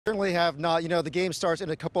Certainly have not. The game starts in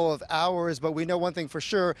a couple of hours, but we know one thing for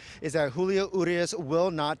sure is that Julio Urias will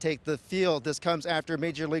not take the field. This comes after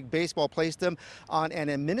Major League Baseball placed him on an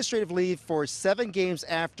administrative leave for 7 games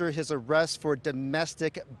after his arrest for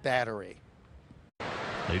domestic battery.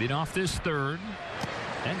 Leading off this third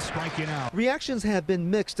and striking out. Reactions have been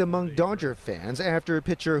mixed among Dodger fans after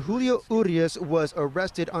pitcher Julio Urias was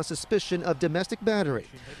arrested on suspicion of domestic battery.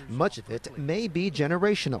 Much of it may be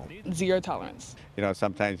generational. Zero tolerance.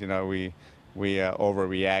 Sometimes, we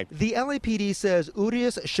overreact. The LAPD says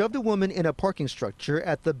Urias shoved a woman in a parking structure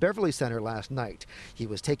at the Beverly Center last night. He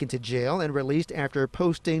was taken to jail and released after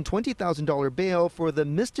posting $20,000 bail for the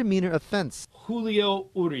misdemeanor offense. Julio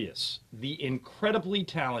Urias, the incredibly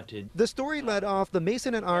talented. The story led off the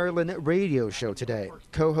Mason and Ireland radio show today.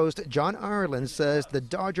 Co-host John Ireland says the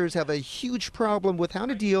Dodgers have a huge problem with how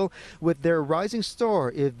to deal with their rising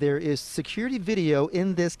star if there is security video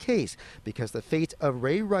in this case, because the fate of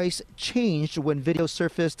Ray Rice changed when video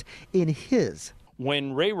surfaced in his.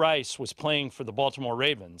 When Ray Rice was playing for the Baltimore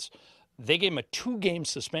Ravens, they gave him a 2-game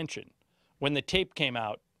suspension. When the tape came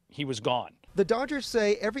out, he was gone. The Dodgers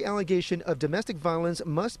say every allegation of domestic violence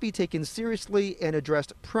must be taken seriously and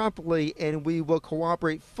addressed promptly, and we will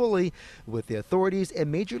cooperate fully with the authorities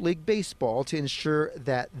and Major League Baseball to ensure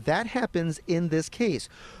that that happens in this case.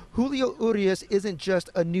 Julio Urias isn't just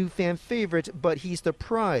a new fan favorite, but he's the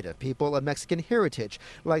pride of people of Mexican heritage,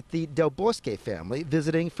 like the Del Bosque family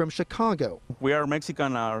visiting from Chicago. We are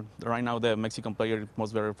Mexican. Right now, the Mexican player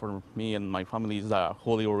most better for me and my family is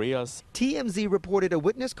Julio Urias. TMZ reported a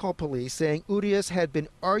witness called police saying Urias had been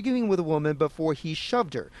arguing with a woman before he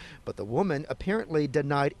shoved her, but the woman apparently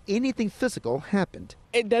denied anything physical happened.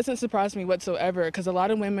 It doesn't surprise me whatsoever because a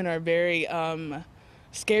lot of women are very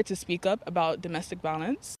scared to speak up about domestic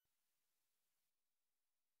violence.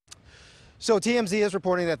 So TMZ is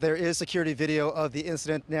reporting that there is security video of the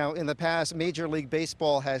incident. Now, in the past, Major League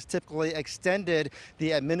Baseball has typically extended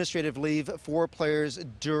the administrative leave for players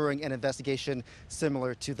during an investigation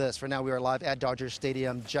similar to this. For now, we are live at Dodger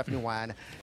Stadium. Jeff Nguyen,